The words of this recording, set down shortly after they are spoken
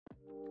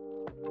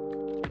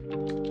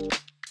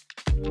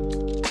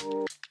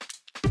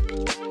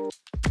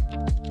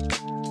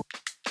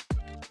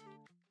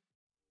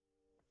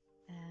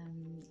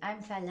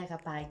Thalia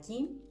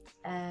Agapaki.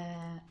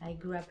 I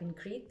grew up in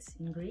Crete,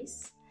 in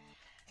Greece.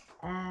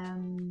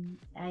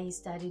 I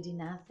studied in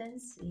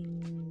Athens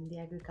in the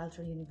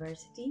Agricultural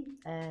University,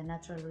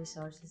 Natural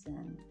Resources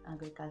and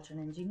Agricultural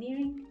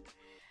Engineering.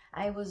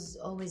 I was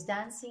always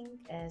dancing,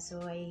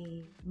 so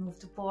I moved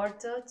to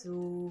Porto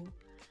to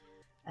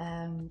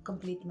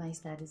complete my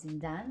studies in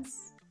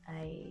dance.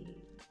 I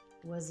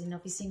was in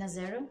Oficina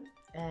Zero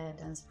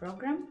dance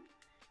program,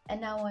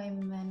 and now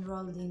I'm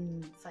enrolled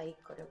in FAI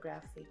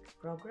choreographic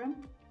program.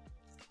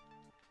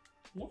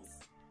 Yes.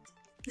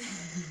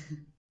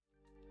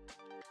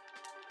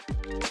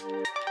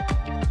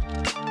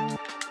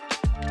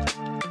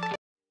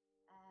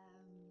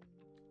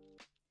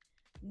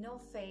 No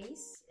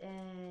Face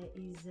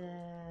is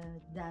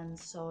done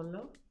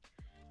solo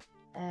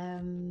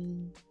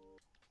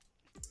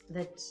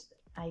that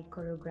I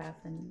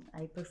choreograph and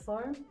I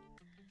perform,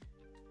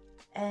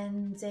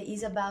 and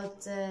is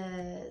about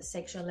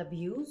sexual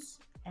abuse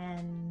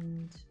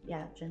and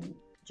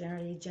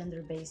generally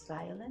gender-based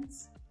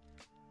violence.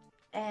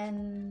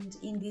 And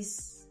in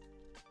this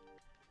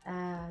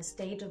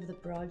state of the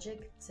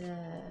project,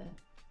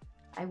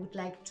 I would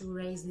like to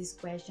raise this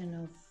question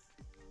of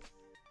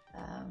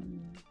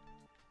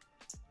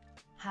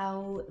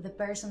how the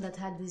person that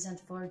had this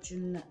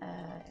unfortunate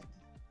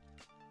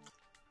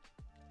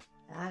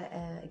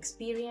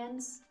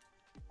experience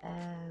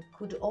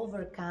could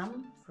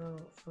overcome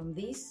from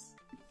this,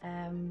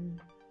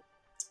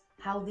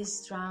 how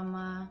this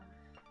trauma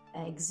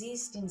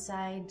exists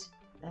inside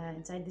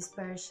this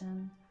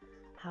person,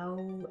 how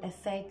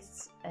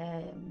affects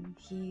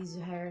his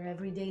or her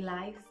everyday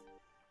life,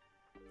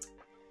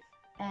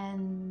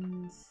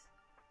 and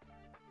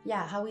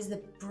how is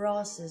the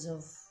process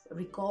of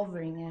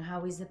recovering, and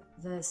how is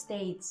the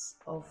states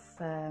of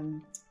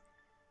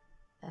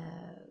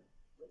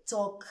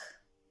talk,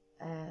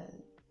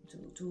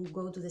 to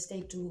go to the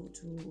state to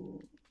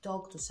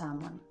talk to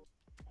someone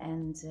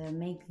and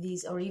make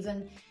this, or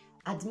even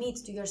admit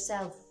to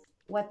yourself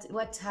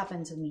what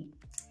happened to me.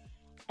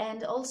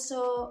 And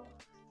also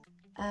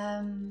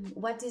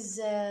what is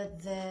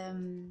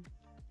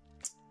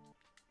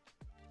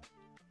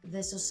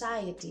the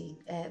society,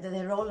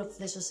 the role of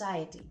the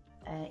society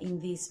in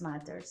these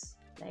matters.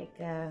 Like,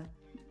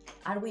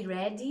 are we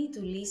ready to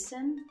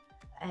listen?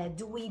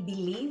 Do we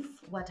believe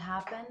what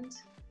happened?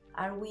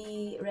 Are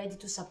we ready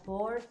to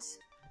support,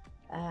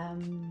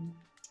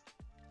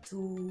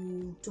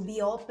 to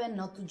be open,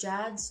 not to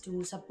judge,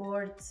 to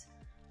support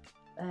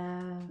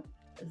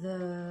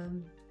the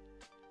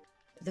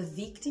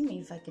victim,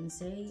 if I can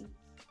say,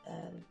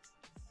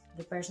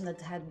 the person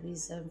that had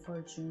this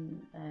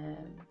unfortunate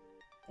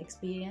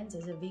experience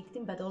as a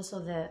victim, but also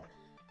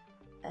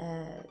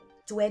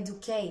to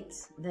educate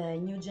the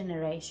new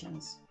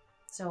generations.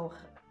 So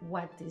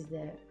what is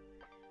the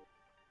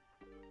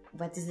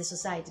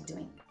society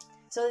doing?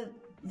 So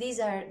these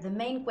are the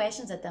main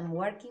questions that I'm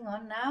working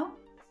on now.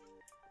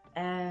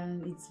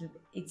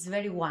 It's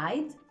very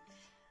wide,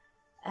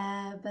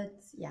 but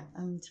yeah,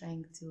 I'm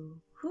trying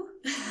to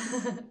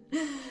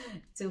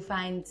to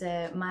find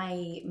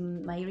my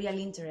real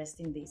interest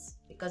in this,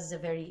 because it's a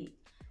very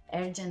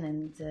urgent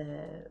and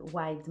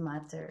wide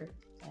matter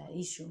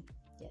issue.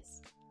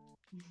 Yes.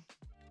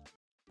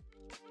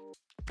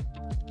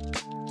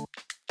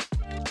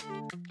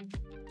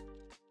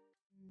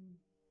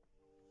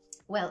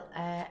 Well,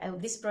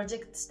 this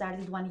project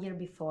started 1 year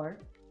before,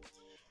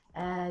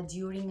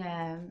 during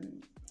a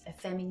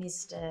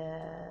feminist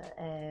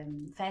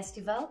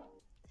festival,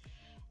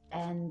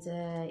 and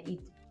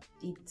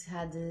it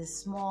had a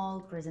small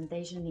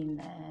presentation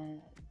in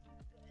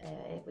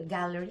a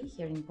gallery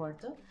here in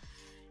Porto.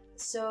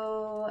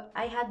 So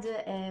I had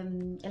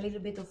a little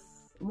bit of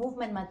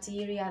movement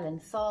material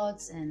and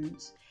thoughts and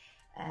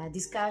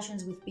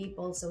discussions with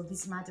people, so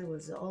this matter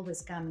was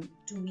always coming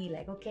to me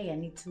like, okay, I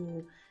need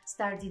to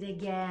start it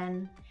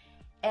again.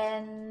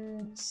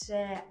 And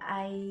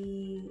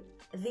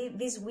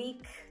this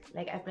week,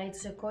 like, I applied to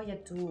Sekoia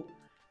to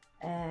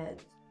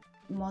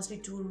mostly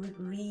to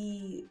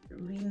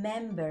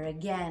remember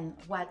again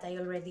what I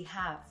already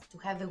have, to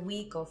have a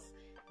week of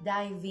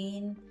dive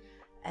in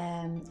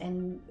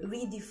and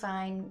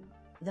redefine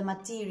the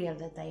material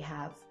that I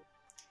have.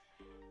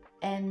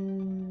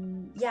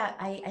 And yeah,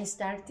 I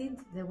started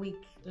the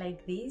week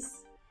like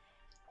this,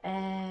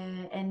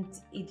 and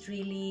it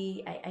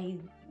really, I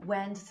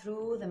went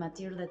through the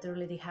material that I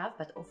already have,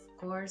 but of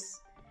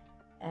course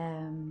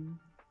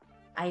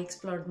I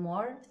explored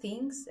more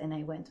things, and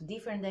I went to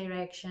different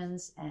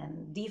directions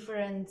and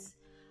different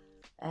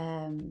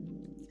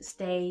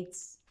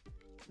states.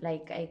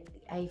 Like,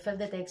 I felt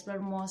that I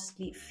explored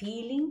mostly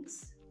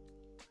feelings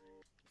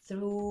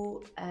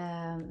through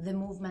the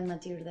movement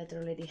material that I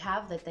already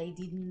have, that I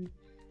didn't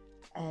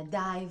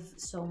dive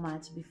so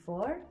much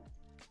before.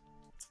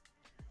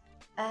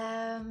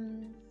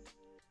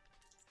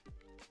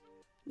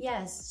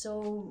 Yes,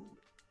 so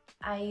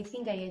I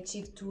think I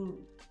achieved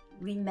to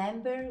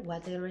remember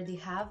what I already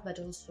have, but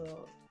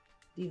also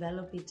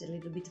develop it a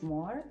little bit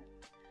more.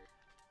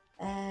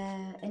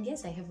 And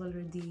yes, I have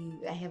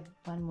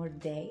one more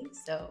day,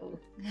 so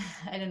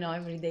I don't know,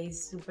 every day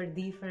is super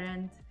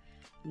different.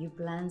 You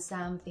plan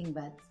something,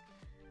 but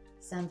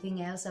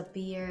something else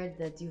appeared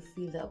that you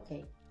feel that,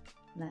 okay,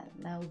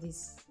 now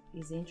this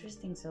is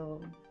interesting,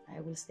 so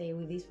I will stay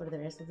with this for the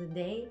rest of the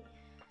day.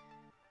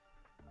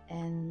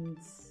 And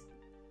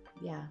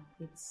yeah,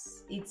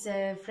 it's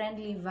a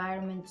friendly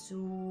environment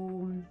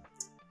to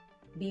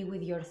be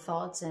with your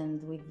thoughts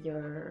and with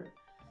your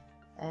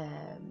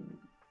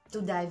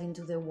to dive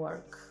into the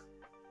work.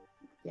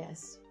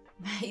 Yes,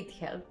 it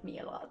helped me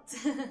a lot.